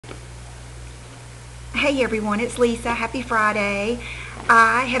Hey everyone, it's Lisa. Happy Friday.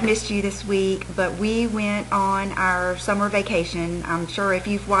 I have missed you this week, but we went on our summer vacation. I'm sure if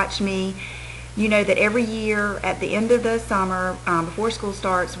you've watched me, you know that every year at the end of the summer, before school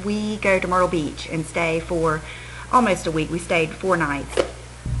starts, we go to Myrtle Beach and stay for almost a week. We stayed 4 nighs,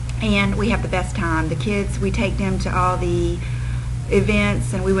 and we have the best time. The kids, we take them to all the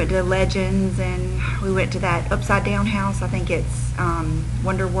events, and we went to Legends, and we went to that upside down house. I think it's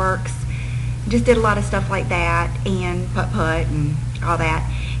Wonderworks. Just did a lot of stuff like that, and putt-putt and all that.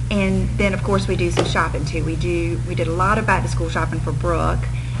 And then of course we do some shopping too. We did a lot of back to school shopping for Brooke,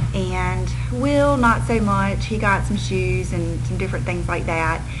 and Will not so much. He got some shoes and some different things like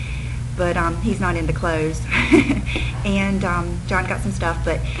that, but he's not into clothes. And John got some stuff,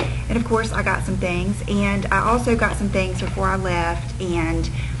 and of course I got some things, and I also got some things before I left. And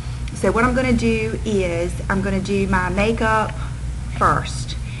so what I'm going to do is I'm going to do my makeup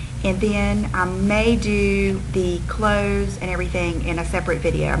first, and then I may do the clothes and everything in a separate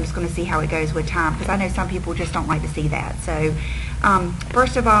video. I'm just going to see how it goes with time, because I know some people just don't like to see that. So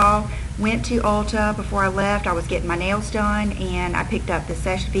first of all, went to Ulta before I left. I was getting my nails done, and I picked up the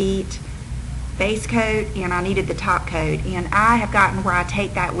Seche Vite base coat, and I needed the top coat. And I have gotten where I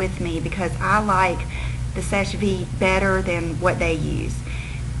take that with me because I like the Seche Vite better than what they use.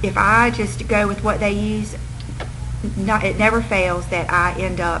 If I just go with what they use, it never fails that I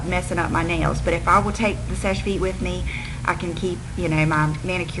end up messing up my nails. But if I will take the Seche Vite with me, I can keep, my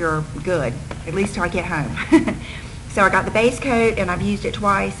manicure good, at least till I get home. So I got the base coat, and I've used it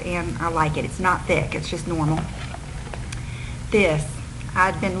twice, and I like it. It's not thick, it's just normal. This,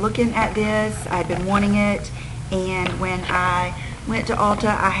 I'd been looking at this, I'd been wanting it, and when I went to Ulta,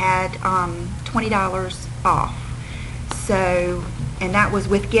 I had $20 off. So, and that was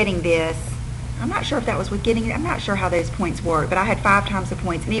with getting this. I'm not sure if that was with getting it. I'm not sure how those points work, but I had 5 times the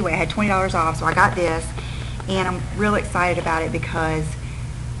points. Anyway, I had $20 off, so I got this, and I'm real excited about it because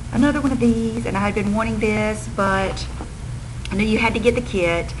another one of these, and I had been wanting this, but I knew you had to get the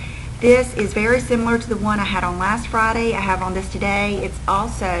kit. This is very similar to the one I had on last Friday. I have on this today. It's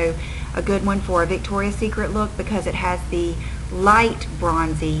also a good one for a Victoria's Secret look because it has the light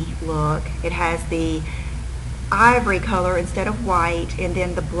bronzy look. It has the ivory color instead of white, and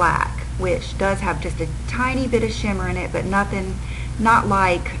then the black, which does have just a tiny bit of shimmer in it, but nothing, not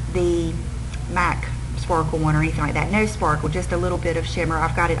like the MAC sparkle one or anything like that. No sparkle, just a little bit of shimmer.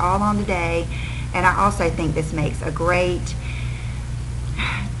 I've got it all on today, and I also think this makes a great,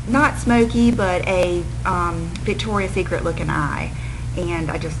 not smoky, but a Victoria's Secret looking eye, and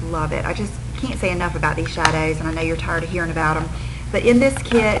I just love it. I just can't say enough about these shadows, and I know you're tired of hearing about them. But in this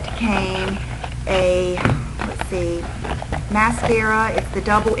kit came a, let's see, mascara. It's the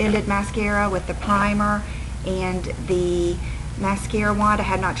double-ended mascara with the primer and the mascara wand. I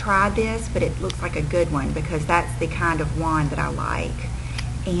had not tried this, but it looks like a good one because that's the kind of wand that I like.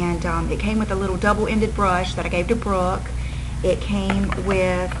 And it came with a little double-ended brush that I gave to Brooke. It came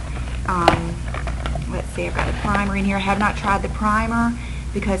with, let's see, I've got the primer in here. I have not tried the primer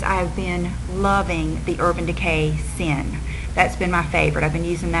because I have been loving the Urban Decay Sin. That's been my favorite. I've been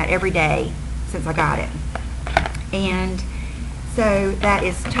using that every day since I got it. And so that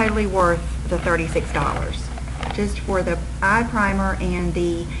is totally worth the $36 just for the eye primer and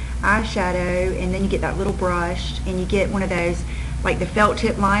the eyeshadow. And then you get that little brush, and you get one of those, like the felt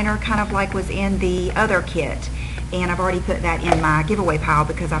tip liner, kind of like was in the other kit. And I've already put that in my giveaway pile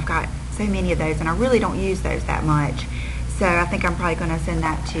because I've got so many of those, and I really don't use those that much. So I think I'm probably going to send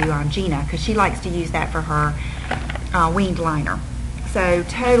that to Gina because she likes to use that for her winged liner. So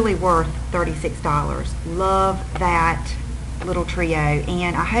totally worth $36. Love that little trio,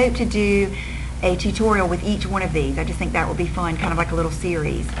 and I hope to do a tutorial with each one of these. I just think that would be fun, kind of like a little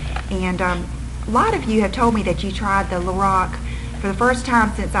series. And a lot of you have told me that you tried the Lorac for the first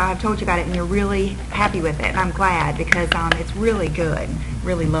time since I have told you about it, and you're really happy with it, and I'm glad because it's really good.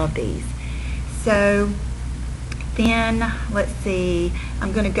 Really love these. So then, let's see,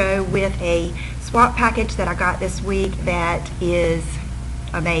 I'm going to go with a swap package that I got this week that is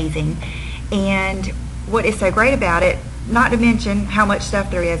amazing. And what is so great about it, not to mention how much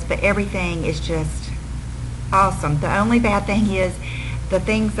stuff there is, but everything is just awesome. The only bad thing is the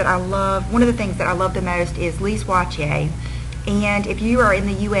things that I love, one of the things that I love the most is Lise Watier. And if you are in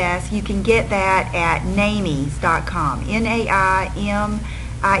the U.S., you can get that at Naimies.com,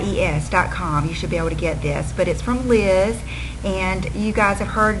 Naimies.com. You should be able to get this. But it's from Liz, and you guys have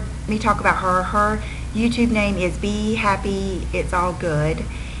heard me talk about her. Her YouTube name is Be Happy It's All Good.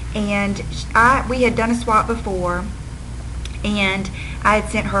 And we had done a swap before, and I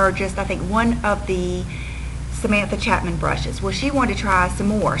had sent her just, I think, one of the Samantha Chapman brushes. Well, she wanted to try some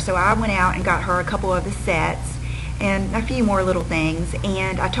more, so I went out and got her a couple of the sets and a few more little things,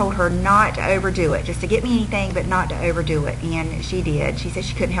 and I told her not to overdo it, just to get me anything but not to overdo it, and she did. She said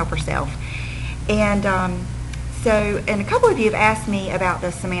she couldn't help herself. And and a couple of you have asked me about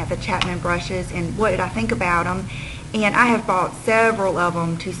the Samantha Chapman brushes and what did I think about them, and I have bought several of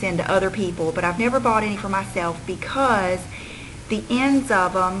them to send to other people, but I've never bought any for myself because the ends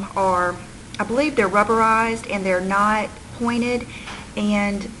of them are, I believe they're rubberized and they're not pointed,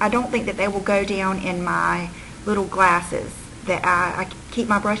 and I don't think that they will go down in my little glasses that I keep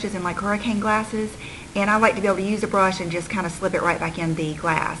my brushes in, like hurricane glasses, and I like to be able to use a brush and just kind of slip it right back in the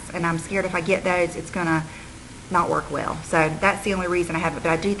glass, and I'm scared if I get those it's gonna not work well. So that's the only reason I haven't,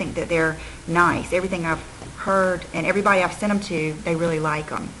 but I do think that they're nice. Everything I've heard and everybody I've sent them to, they really like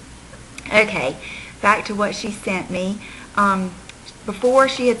them. Okay, back to what she sent me. Before,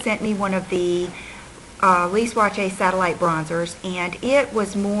 she had sent me one of the Lise Watier satellite bronzers, and it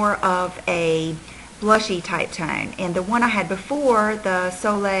was more of a blushy type tone, and the one I had before, the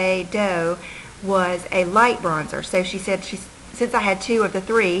Soleil Doe, was a light bronzer. So she said since I had two of the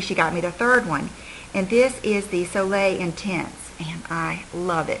three, she got me the third one, and this is the Soleil Intense, and I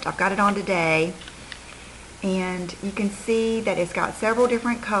love it. I've got it on today, and you can see that it's got several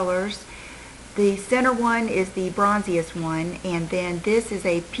different colors. The center one is the bronziest one, and then this is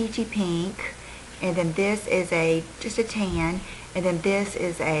a peachy pink, and then this is just a tan, and then this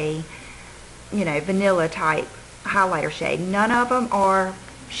is a vanilla type highlighter shade. None of them are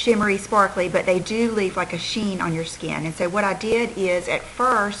shimmery sparkly, but they do leave like a sheen on your skin. And so what I did is, at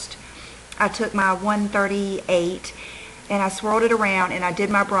first I took my 138 and I swirled it around and I did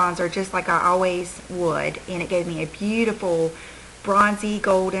my bronzer just like I always would, and it gave me a beautiful bronzy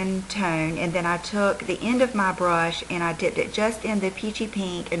golden tone. And then I took the end of my brush and I dipped it just in the peachy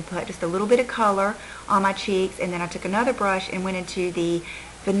pink and put just a little bit of color on my cheeks, and then I took another brush and went into the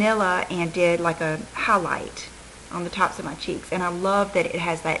vanilla and did like a highlight on the tops of my cheeks. And I love that it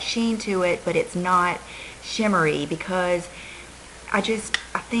has that sheen to it, but it's not shimmery, because I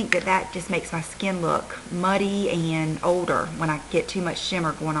think that just makes my skin look muddy and older when I get too much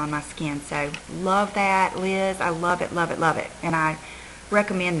shimmer going on my skin. So love that, Liz. I love it, love it, love it. And I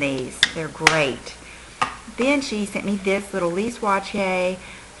recommend these. They're great. Then she sent me this little Lise Watier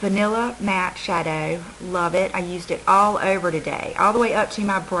Vanilla Matte Shadow. Love it. I used it all over today, all the way up to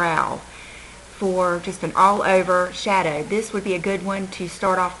my brow, for just an all over shadow. This would be a good one to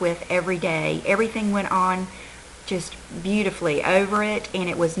start off with every day. Everything went on just beautifully over it, and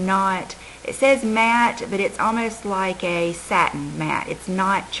it was not, it says matte, but it's almost like a satin matte. It's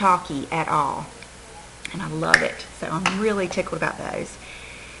not chalky at all, and I love it. So I'm really tickled about those.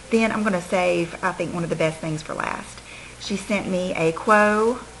 Then I'm going to save, I think, one of the best things for last. She sent me a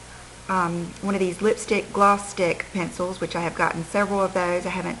Peau, one of these lipstick gloss stick pencils, which I have gotten several of those. I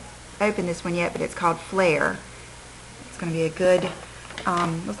haven't opened this one yet, but it's called Flare. It's going to be a good,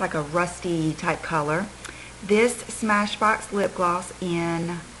 looks like a rusty type color. This Smashbox lip gloss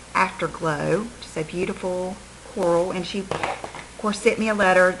in Afterglow, just a beautiful coral, and she, of course, sent me a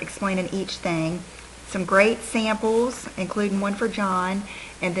letter explaining each thing. Some great samples, including one for John,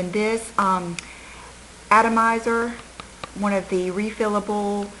 and then this atomizer, one of the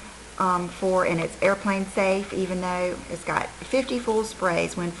refillable and it's airplane safe, even though it's got 50 full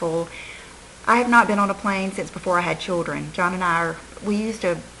sprays when full. I have not been on a plane since before I had children. John and I we used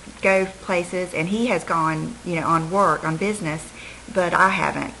to go places, and he has gone, on work, on business, but I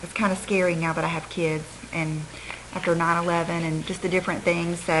haven't. It's kind of scary now that I have kids, and after 9/11 and just the different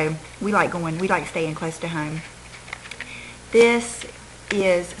things, so we like staying close to home. This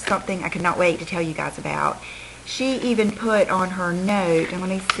is something I could not wait to tell you guys about. She even put on her note, and let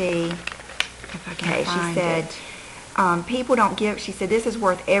me see if I can find it. She said, people don't give, she said, this is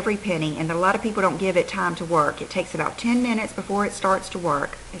worth every penny, and that a lot of people don't give it time to work. It takes about 10 minutes before it starts to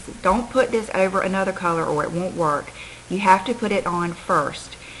work. I said, don't put this over another color or it won't work. You have to put it on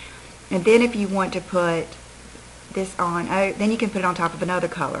first. And then if you want to put this on, then you can put it on top of another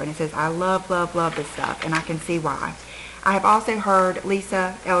color. And it says, I love, love, love this stuff, and I can see why. I have also heard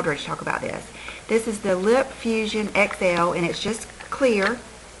Lisa Eldridge talk about this. This is the Lip FusionXL, and it's just clear.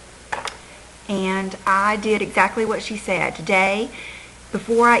 And I did exactly what she said. Today,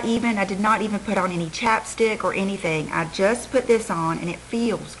 before I did not even put on any chapstick or anything. I just put this on, and it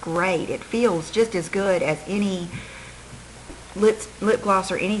feels great. It feels just as good as any lip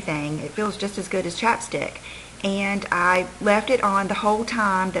gloss or anything. It feels just as good as chapstick. And I left it on the whole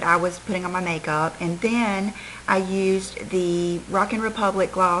time that I was putting on my makeup, and then I used the Rockin'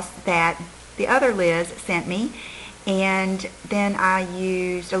 Republic gloss that the other Liz sent me, and then I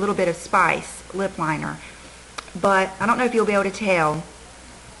used a little bit of Spice lip liner. but I don't know if you'll be able to tell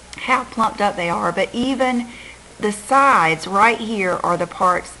how plumped up they are, but even the sides right here are the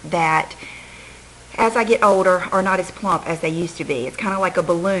parts that, as I get older, are not as plump as they used to be. It's kind of like a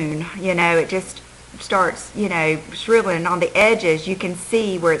balloon, you know, it just starts, you know, shriveling. On the edges, you can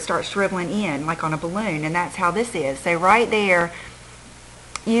see where it starts shriveling in, like on a balloon, and that's how this is. So right there,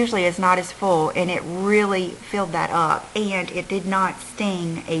 usually it's not as full, and it really filled that up, and it did not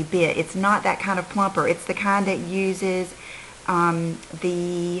sting a bit. It's not that kind of plumper. It's the kind that uses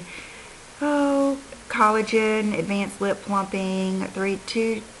the collagen advanced lip plumping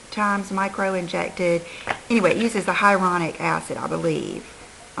 2 times micro injected. Anyway, it uses the hyaluronic acid, I believe.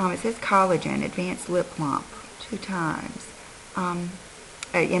 It says collagen advanced lip plump 2 times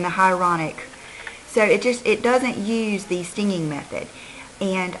in the hyaluronic. So it doesn't use the stinging method,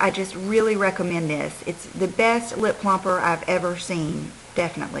 and I just really recommend this. It's the best lip plumper I've ever seen,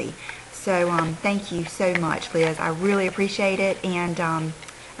 definitely. So thank you so much, Liz. I really appreciate it, and I'm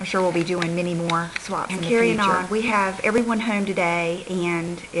sure we'll be doing many more swaps in the future. Carrying on, we have everyone home today,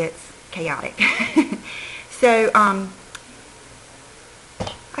 and it's chaotic. So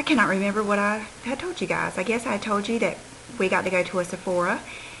I cannot remember what I had told you guys. I guess I told you that we got to go to a Sephora,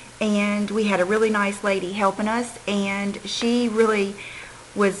 and we had a really nice lady helping us, and she really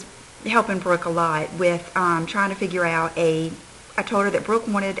was helping Brooke a lot with trying to figure out I told her that Brooke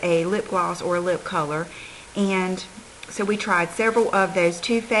wanted a lip gloss or a lip color, and so we tried several of those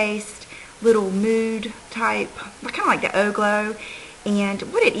Too Faced little mood type, kind of like the O Glow. And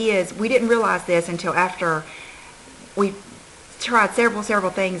what it is, we didn't realize this until after we tried several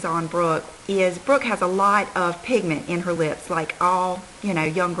things on Brooke, is Brooke has a lot of pigment in her lips, like all, you know,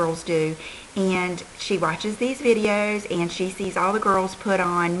 young girls do. And she watches these videos, and she sees all the girls put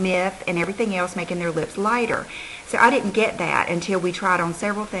on Myth and everything else making their lips lighter. So I didn't get that until we tried on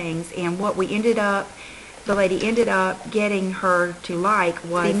several things, and what we ended up, the lady ended up getting her to like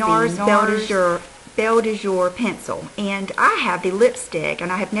was the NARS Belle de Jour pencil. And I have the lipstick,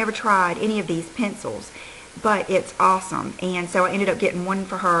 and I have never tried any of these pencils, but it's awesome. And so I ended up getting one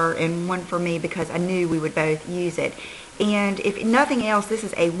for her and one for me because I knew we would both use it. And if nothing else, this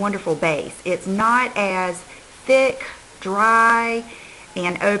is a wonderful base. It's not as thick, dry,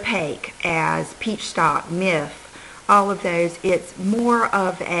 and opaque as Peach Stock, Myth, all of those. It's more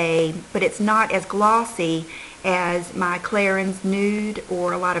of a, but it's not as glossy as my Clarins Nude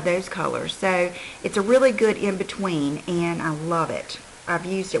or a lot of those colors. So it's a really good in-between, and I love it. I've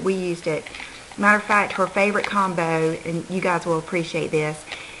used it. We used it. Matter of fact, her favorite combo, and you guys will appreciate this,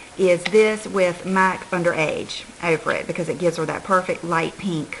 is this with MAC Underage over it, because it gives her that perfect light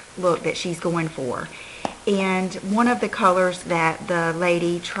pink look that she's going for. And one of the colors that the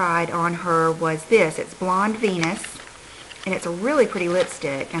lady tried on her was this. It's Blonde Venus, and it's a really pretty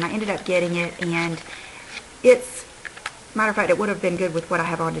lipstick, and I ended up getting it, and it's, matter of fact, it would have been good with what I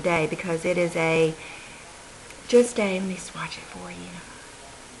have on today, because it is let me swatch it for you.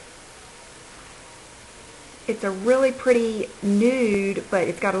 It's a really pretty nude, but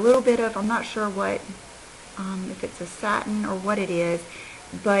it's got a little bit of, I'm not sure what, if it's a satin or what it is,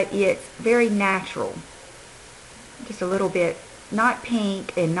 but it's very natural. Just a little bit, not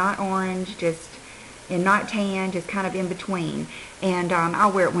pink and not orange, and not tan, just kind of in between. And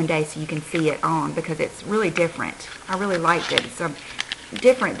I'll wear it one day so you can see it on, because it's really different. I really liked it. It's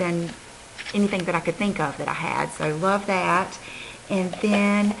different than anything that I could think of that I had, so love that. And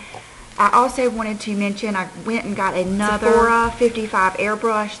then I also wanted to mention, I went and got another Sephora 55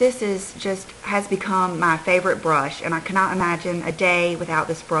 airbrush. This has become my favorite brush, and I cannot imagine a day without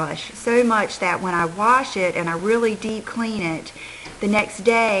this brush. So much that when I wash it and I really deep clean it, the next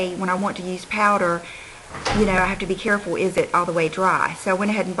day when I want to use powder, you know, I have to be careful, is it all the way dry? So I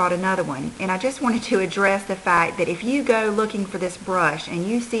went ahead and bought another one. And I just wanted to address the fact that if you go looking for this brush and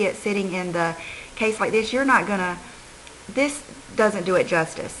you see it sitting in the case like this, you're not gonna, this doesn't do it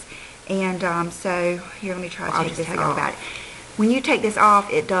justice. And so here, let me try to take this off. About it. When you take this off,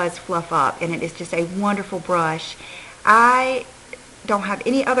 it does fluff up, and it is just a wonderful brush. I don't have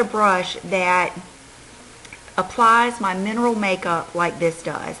any other brush that applies my mineral makeup like this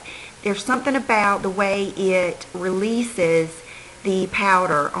does. There's something about the way it releases the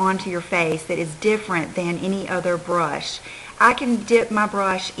powder onto your face that is different than any other brush. I can dip my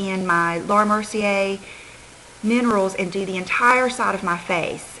brush in my Laura Mercier minerals and do the entire side of my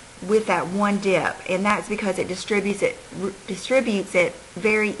face with that one dip, and that's because it distributes it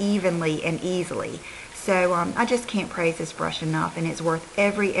very evenly and easily. So I just can't praise this brush enough, and it's worth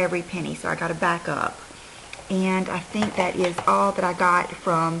every penny. So I got to back up, and I think that is all that I got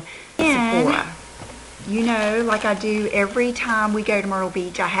from Sephora. you know, like I do every time we go to Myrtle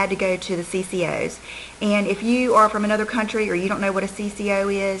Beach, I had to go to the CCOs. And if you are from another country or you don't know what a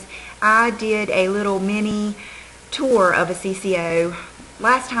CCO is, I did a little mini tour of a CCO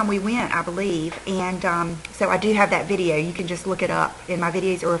last time we went, I believe. And so I do have that video. You can just look it up in my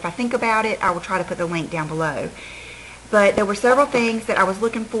videos, or if I think about it, I will try to put the link down below. But there were several things that I was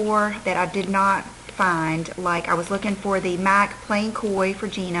looking for that I did not find. Like I was looking for the MAC Plain Koi for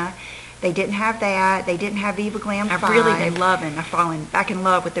Gina. They didn't have that. They didn't have Viva Glam 5. I've really been loving. I've fallen back in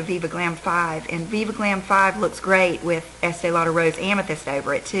love with the Viva Glam 5. And Viva Glam 5 looks great with Estee Lauder Rose Amethyst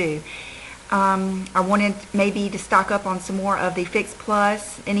over it too. I wanted maybe to stock up on some more of the Fix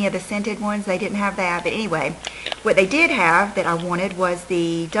Plus, any of the scented ones. They didn't have that. But anyway, what they did have that I wanted was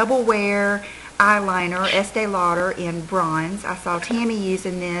the Double Wear eyeliner Estee Lauder in bronze. I saw Tammy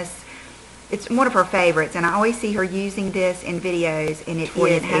using this. It's one of her favorites, and I always see her using this in videos, and it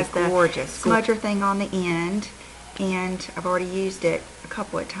has the gorgeous smudger thing on the end, and I've already used it a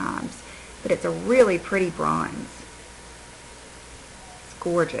couple of times, but it's a really pretty bronze. It's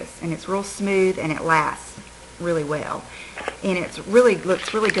gorgeous, and it's real smooth, and it lasts really well, and it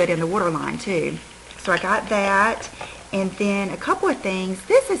looks really good in the waterline too. So I got that, and then a couple of things.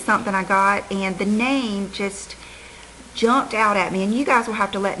 This is something I got, and the name just jumped out at me, and you guys will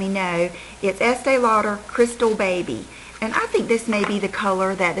have to let me know. It's Estee Lauder Crystal Baby, and I think this may be the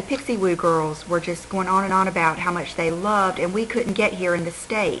color that the Pixie Woo girls were just going on and on about how much they loved, and we couldn't get here in the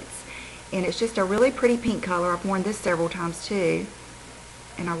States. And it's just a really pretty pink color. I've worn this several times too,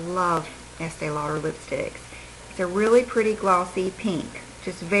 and I love Estee Lauder lipsticks. It's a really pretty glossy pink,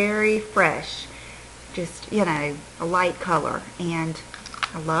 just very fresh, just, you know, a light color, and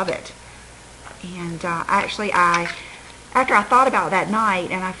I love it. And after I thought about that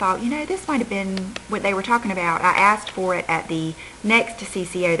night, and I thought, you know, this might have been what they were talking about, I asked for it at the next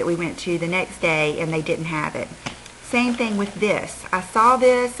CCO that we went to the next day, and they didn't have it. Same thing with this. I saw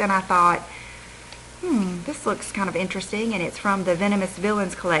this, and I thought, this looks kind of interesting, and it's from the Venomous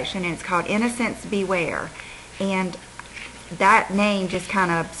Villains collection, and it's called Innocence Beware. And that name just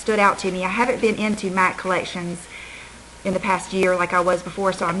kind of stood out to me. I haven't been into MAC collections in the past year like I was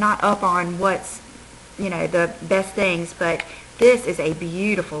before, so I'm not up on what's, you know, the best things, but this is a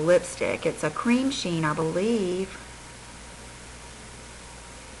beautiful lipstick. It's a cream sheen, I believe.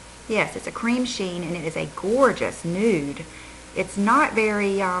 Yes, it's a cream sheen, and it is a gorgeous nude. It's not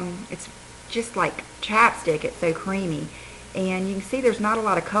very, it's just like chapstick. It's so creamy, and you can see there's not a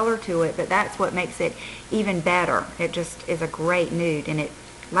lot of color to it, but that's what makes it even better. It just is a great nude, and it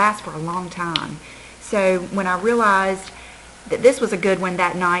lasts for a long time. So when I realized that this was a good one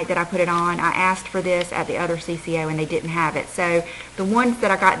that night that I put it on, I asked for this at the other CCO, and they didn't have it. So the ones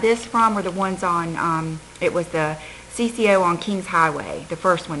that I got this from were the ones on, it was the CCO on Kings Highway, the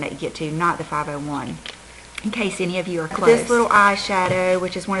first one that you get to, not the 501, in case any of you are close. This little eyeshadow,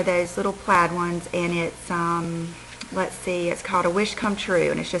 which is one of those little plaid ones, and it's, let's see, it's called A Wish Come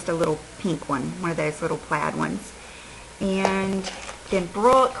True, and it's just a little pink one of those little plaid ones. And then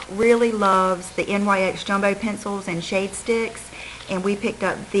Brooke really loves the NYX Jumbo Pencils and Shade Sticks, and we picked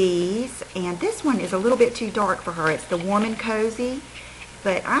up these, and this one is a little bit too dark for her. It's the Warm and Cozy,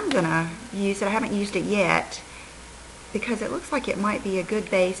 but I'm going to use it. I haven't used it yet because it looks like it might be a good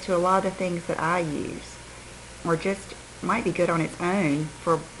base to a lot of the things that I use, or just might be good on its own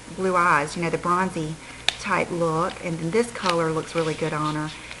for blue eyes, you know, the bronzy type look. And then this color looks really good on her,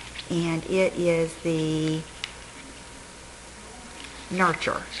 and it is the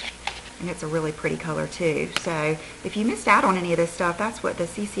Nurture, and it's a really pretty color too. So if you missed out on any of this stuff, that's what the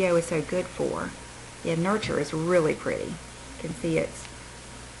CCO is so good for. Yeah, Nurture is really pretty. You can see it's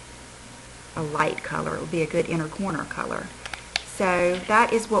a light color. It will be a good inner corner color. So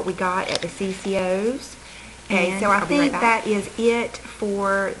that is what we got at the CCOs. Okay, so I think that is it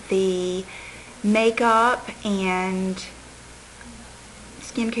for the makeup and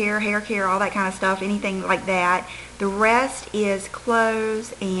skincare, hair care, all that kind of stuff, anything like that. The rest is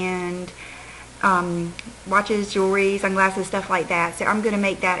clothes and watches, jewelry, sunglasses, stuff like that. So I'm going to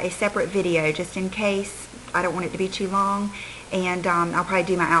make that a separate video just in case. I don't want it to be too long, and I'll probably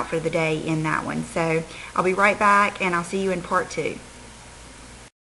do my outfit of the day in that one. So I'll be right back, and I'll see you in part 2.